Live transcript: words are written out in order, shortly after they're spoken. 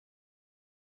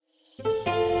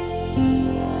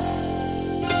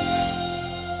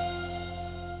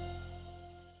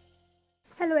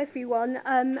everyone.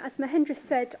 As Mahendra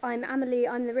said, I'm Amelie.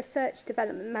 I'm the Research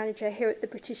Development Manager here at the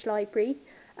British Library.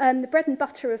 The bread and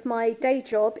butter of my day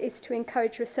job is to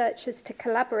encourage researchers to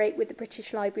collaborate with the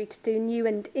British Library to do new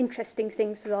and interesting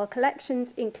things with our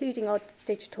collections, including our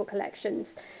digital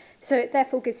collections. So it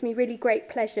therefore gives me really great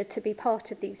pleasure to be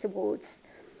part of these awards.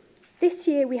 This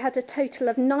year we had a total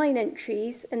of 9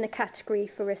 entries in the category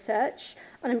for research,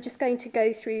 and I'm just going to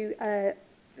go through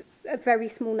a very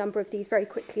small number of these very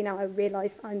quickly now. I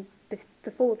realise I'm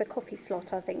before the coffee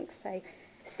slot, I think.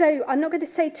 So I'm not going to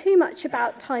say too much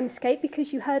about Timescape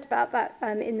because you heard about that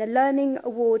in the Learning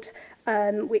Award,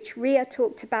 which Ria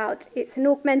talked about. It's an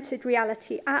augmented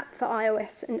reality app for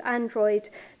iOS and Android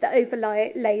that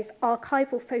overlays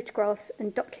archival photographs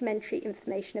and documentary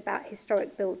information about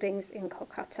historic buildings in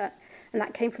Kolkata. And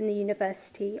that came from the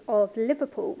University of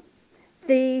Liverpool.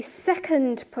 The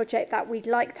second project that we'd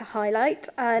like to highlight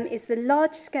is the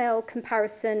large-scale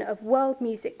comparison of world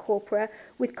music corpora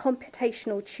with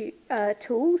computational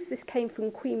tools. This came from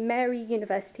Queen Mary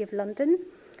University of London.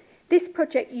 This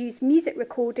project used music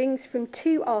recordings from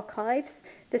 2 archives,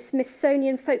 the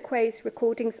Smithsonian Folkways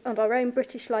recordings and our own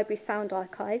British Library Sound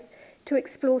Archive, to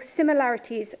explore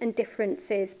similarities and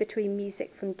differences between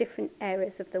music from different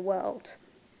areas of the world.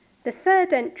 The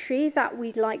third entry that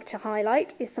we'd like to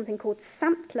highlight is something called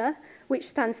Sampler, which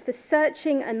stands for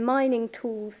Searching and Mining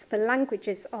Tools for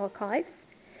Languages Archives.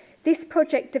 This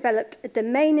project developed a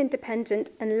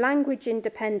domain-independent and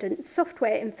language-independent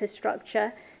software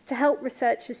infrastructure to help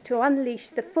researchers to unleash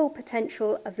the full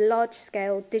potential of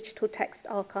large-scale digital text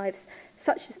archives,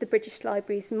 such as the British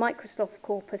Library's Microsoft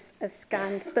corpus of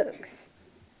scanned books.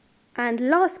 And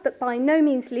last but by no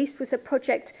means least was a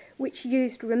project which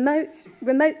used remote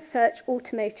search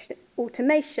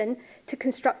automation to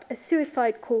construct a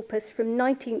suicide corpus from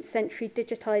 19th century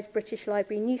digitised British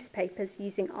Library newspapers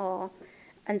using R.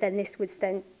 And then this was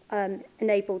then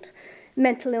enabled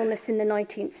mental illness in the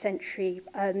 19th century,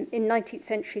 in 19th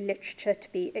century literature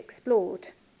to be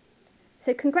explored.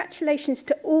 So congratulations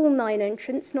to all 9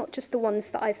 entrants, not just the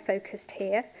ones that I've focused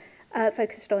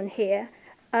on here.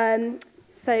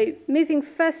 So moving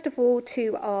first of all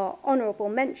to our honourable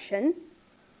mention,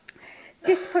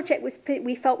 this project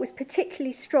we felt was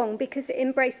particularly strong because it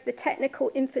embraced the technical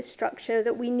infrastructure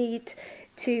that we need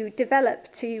to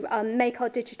develop to make our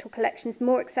digital collections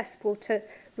more accessible to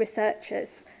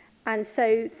researchers. And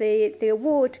so the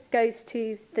award goes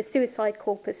to the suicide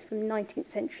corpus from 19th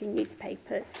century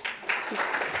newspapers.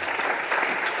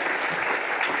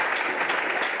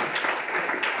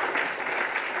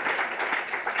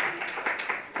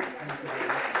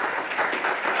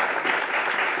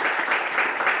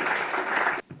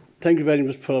 Thank you very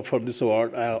much for this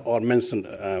award, or mention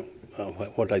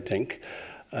what I think.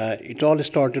 It all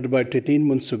started about 18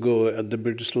 months ago at the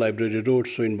British Library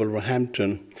Roadshow in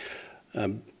Wolverhampton.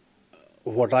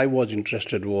 What I was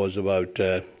interested was about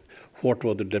what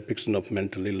was the depiction of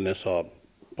mental illness or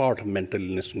part of mental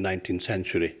illness in the 19th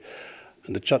century.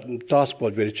 And the task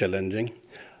was very challenging.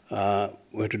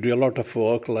 We had to do a lot of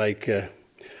work like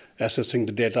assessing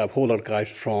the data of whole archives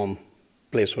from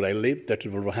place where I live, that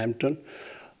is Wolverhampton,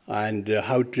 and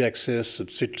how to access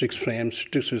Citrix frames,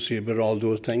 Citrix receiver, all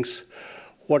those things.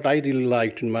 What I really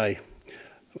liked in my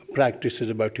practice is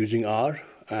about using R,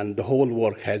 and the whole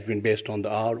work has been based on the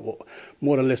R.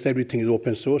 More or less everything is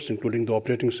open source, including the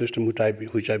operating system which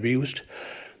I've used.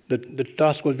 The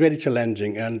task was very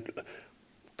challenging, and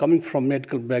coming from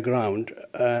medical background,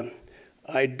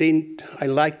 I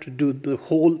like to do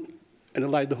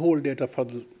analyze the whole data for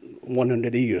the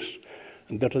 100 years,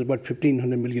 and that was about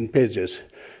 1,500 million pages,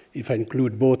 if I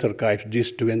include both archives,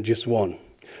 GIS2 and GIS1,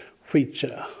 which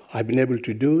I've been able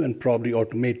to do and probably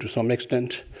automate to some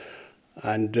extent.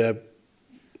 And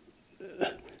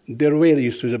there were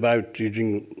issues about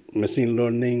using machine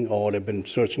learning, or even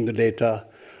searching the data,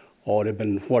 or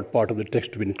even what part of the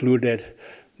text to be included.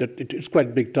 That it's quite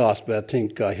a big task, but I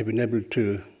think I have been able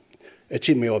to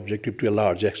achieve my objective to a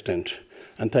large extent.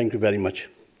 And thank you very much.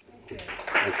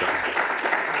 Thank you.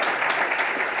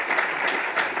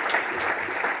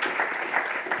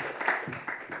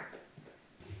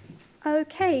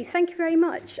 Okay, thank you very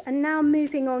much. And now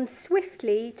moving on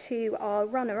swiftly to our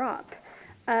runner-up.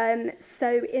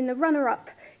 So in the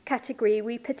runner-up category,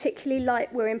 we particularly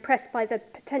were impressed by the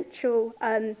potential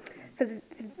for the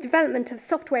development of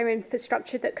software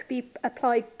infrastructure that could be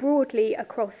applied broadly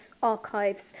across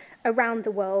archives around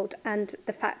the world, and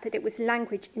the fact that it was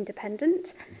language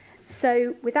independent.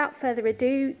 So without further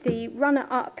ado, the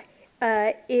runner-up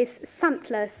is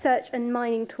Sampler, Search and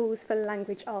Mining Tools for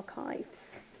Language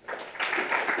Archives.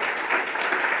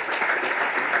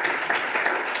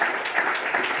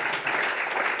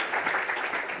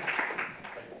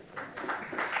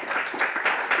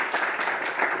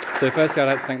 So firstly, I'd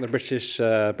like to thank the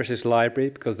British Library,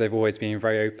 because they've always been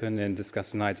very open in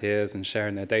discussing ideas and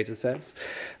sharing their data sets,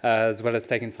 as well as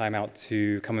taking time out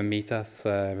to come and meet us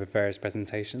with various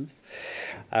presentations.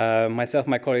 Myself and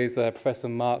my colleagues, Professor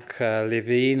Mark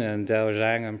Levine and Del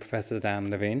Zhang and Professor Dan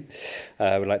Levine,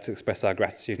 would like to express our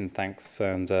gratitude and thanks,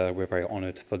 and we're very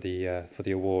honoured for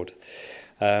the award.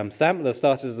 Sampler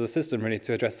started as a system really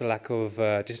to address the lack of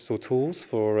digital tools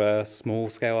for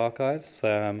small-scale archives.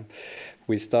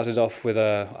 We started off with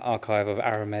an archive of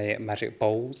Aramaic magic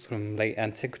bowls from late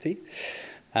antiquity.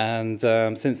 And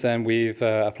since then, we've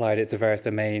applied it to various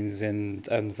domains and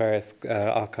various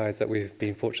archives that we've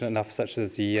been fortunate enough, such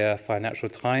as the Financial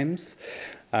Times.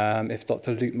 If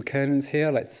Dr. Luke McKernan's here,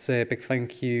 I'd like to say a big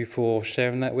thank you for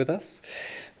sharing that with us.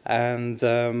 And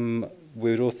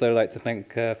we would also like to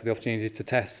thank for the opportunity to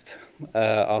test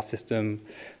our system,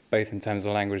 both in terms of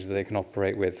the languages that they can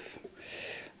operate with.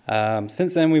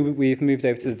 Since then, we've moved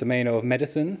over to the domain of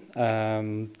medicine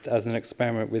as an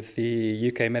experiment with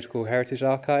the UK Medical Heritage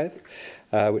Archive,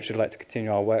 which we'd like to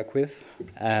continue our work with.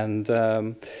 And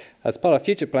as part of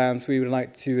future plans, we would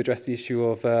like to address the issue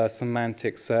of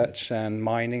semantic search and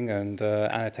mining and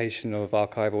annotation of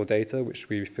archival data, which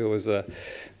we feel is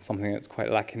something that's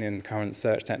quite lacking in current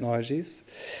search technologies.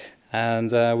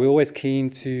 And we're always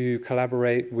keen to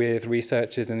collaborate with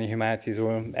researchers in the humanities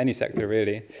or any sector,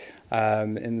 really,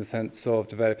 in the sense of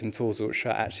developing tools which are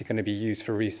actually going to be used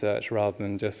for research rather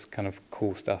than just kind of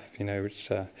cool stuff, you know,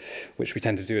 which we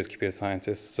tend to do as computer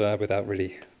scientists without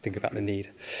really thinking about the need.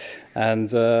 And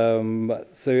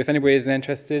so if anybody is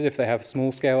interested, if they have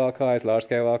small-scale archives,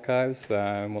 large-scale archives,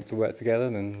 and want to work together,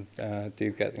 then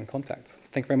do get in contact.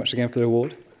 Thank you very much again for the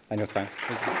award and your time.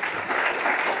 Thank you.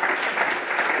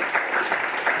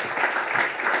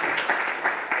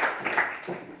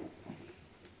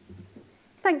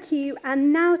 Thank you.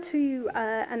 And now to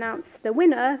announce the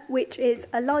winner, which is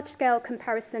a large-scale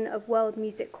comparison of world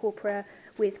music corpora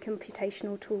with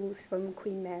computational tools from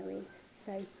Queen Mary.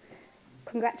 So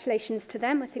congratulations to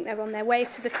them. I think they're on their way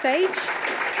to the stage.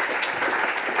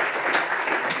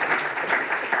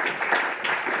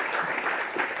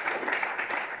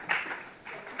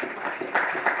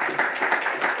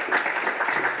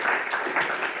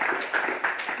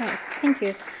 Thank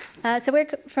you. So we're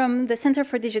from the Centre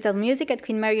for Digital Music at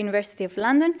Queen Mary University of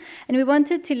London, and we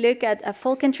wanted to look at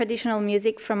folk and traditional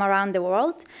music from around the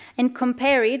world and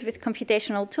compare it with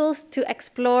computational tools to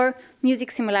explore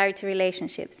music similarity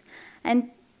relationships.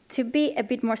 And to be a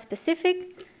bit more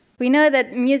specific, we know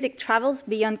that music travels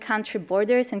beyond country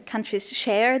borders and countries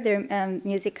share their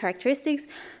music characteristics,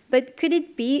 but could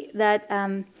it be that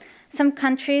some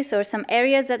countries or some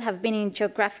areas that have been in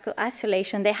geographical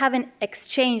isolation, they haven't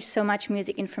exchanged so much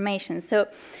music information? So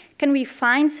can we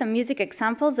find some music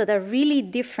examples that are really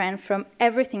different from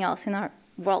everything else in our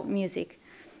world music?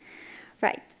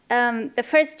 Right. The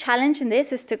first challenge in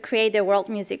this is to create a world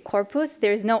music corpus.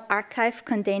 There is no archive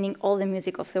containing all the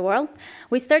music of the world.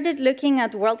 We started looking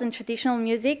at world and traditional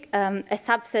music, a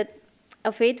subset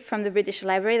of it from the British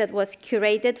Library that was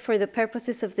curated for the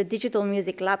purposes of the Digital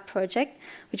Music Lab project,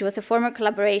 which was a former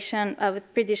collaboration with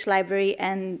British Library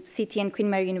and City and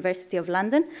Queen Mary University of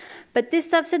London. But this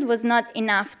subset was not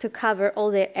enough to cover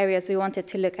all the areas we wanted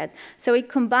to look at. So we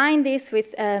combined this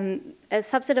with a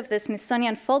subset of the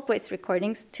Smithsonian Folkways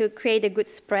recordings to create a good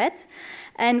spread.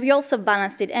 And we also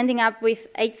balanced it, ending up with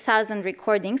 8,000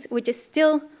 recordings, which is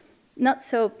still not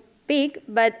so big,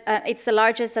 but it's the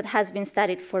largest that has been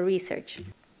studied for research.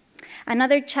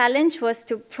 Another challenge was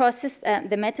to process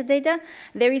the metadata.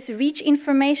 There is rich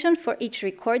information for each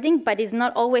recording, but is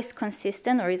not always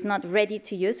consistent or is not ready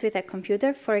to use with a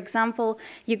computer. For example,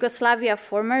 Yugoslavia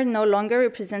former no longer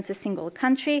represents a single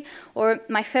country, or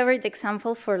my favorite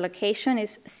example for location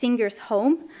is singer's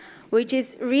home, which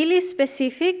is really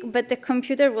specific, but the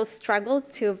computer will struggle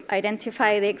to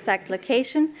identify the exact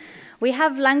location. We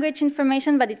have language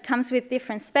information, but it comes with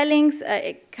different spellings.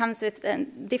 It comes with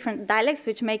different dialects,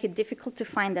 which make it difficult to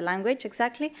find the language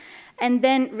exactly. And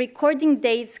then recording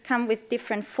dates come with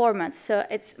different formats. So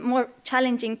it's more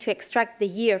challenging to extract the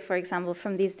year, for example,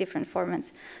 from these different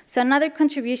formats. So another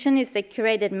contribution is the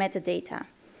curated metadata.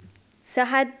 So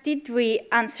how did we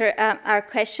answer our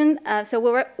question?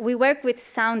 So we work with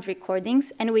sound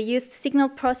recordings, and we used signal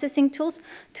processing tools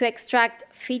to extract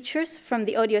features from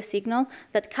the audio signal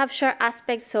that capture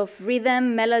aspects of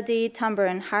rhythm, melody, timbre,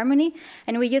 and harmony.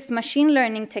 And we used machine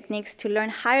learning techniques to learn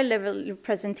higher-level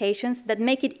representations that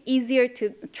make it easier to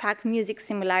track music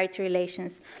similarity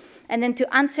relations. And then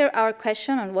to answer our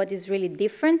question on what is really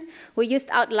different, we used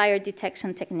outlier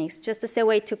detection techniques, just as a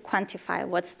way to quantify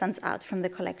what stands out from the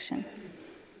collection.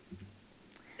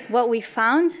 What we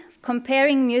found,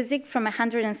 Comparing music from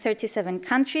 137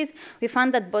 countries, we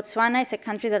found that Botswana is a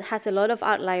country that has a lot of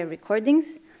outlier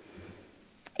recordings.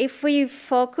 If we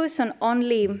focus on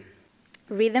only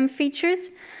rhythm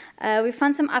features, we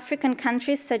found some African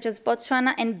countries such as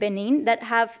Botswana and Benin that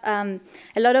have a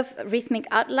lot of rhythmic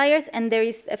outliers, and there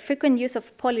is a frequent use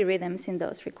of polyrhythms in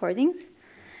those recordings.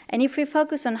 And if we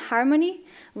focus on harmony,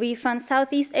 we found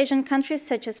Southeast Asian countries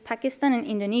such as Pakistan and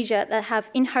Indonesia that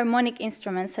have inharmonic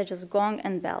instruments such as gong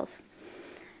and bells.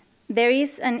 There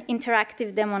is an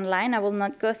interactive demo online, I will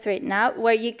not go through it now,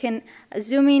 where you can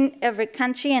zoom in every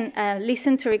country and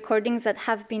listen to recordings that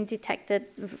have been detected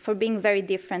for being very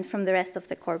different from the rest of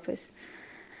the corpus.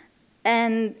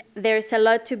 And there's a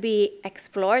lot to be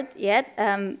explored yet.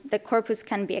 The corpus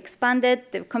can be expanded,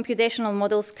 the computational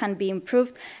models can be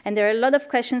improved, and there are a lot of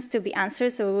questions to be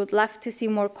answered, so we would love to see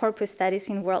more corpus studies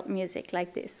in world music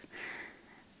like this.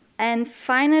 And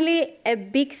finally, a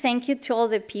big thank you to all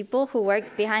the people who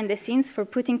worked behind the scenes for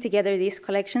putting together these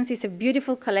collections. It's a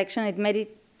beautiful collection. It made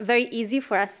it very easy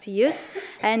for us to use.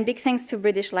 And big thanks to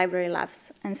British Library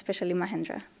Labs, and especially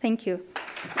Mahendra. Thank you.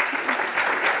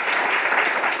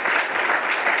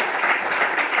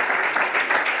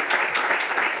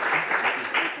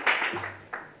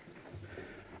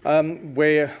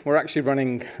 We're actually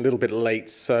running a little bit late,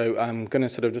 so I'm going to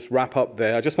sort of just wrap up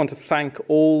there. I just want to thank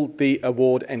all the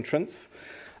award entrants.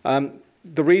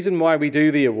 The reason why we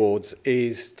do the awards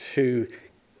is to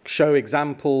show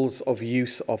examples of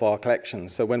use of our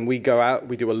collections. So when we go out,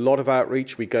 we do a lot of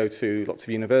outreach. We go to lots of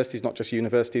universities, not just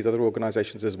universities, other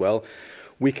organizations as well.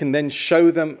 We can then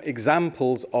show them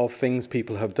examples of things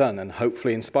people have done and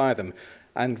hopefully inspire them,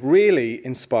 and really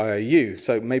inspire you.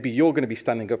 So maybe you're going to be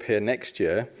standing up here next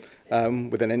year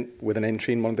with an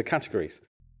entry in one of the categories.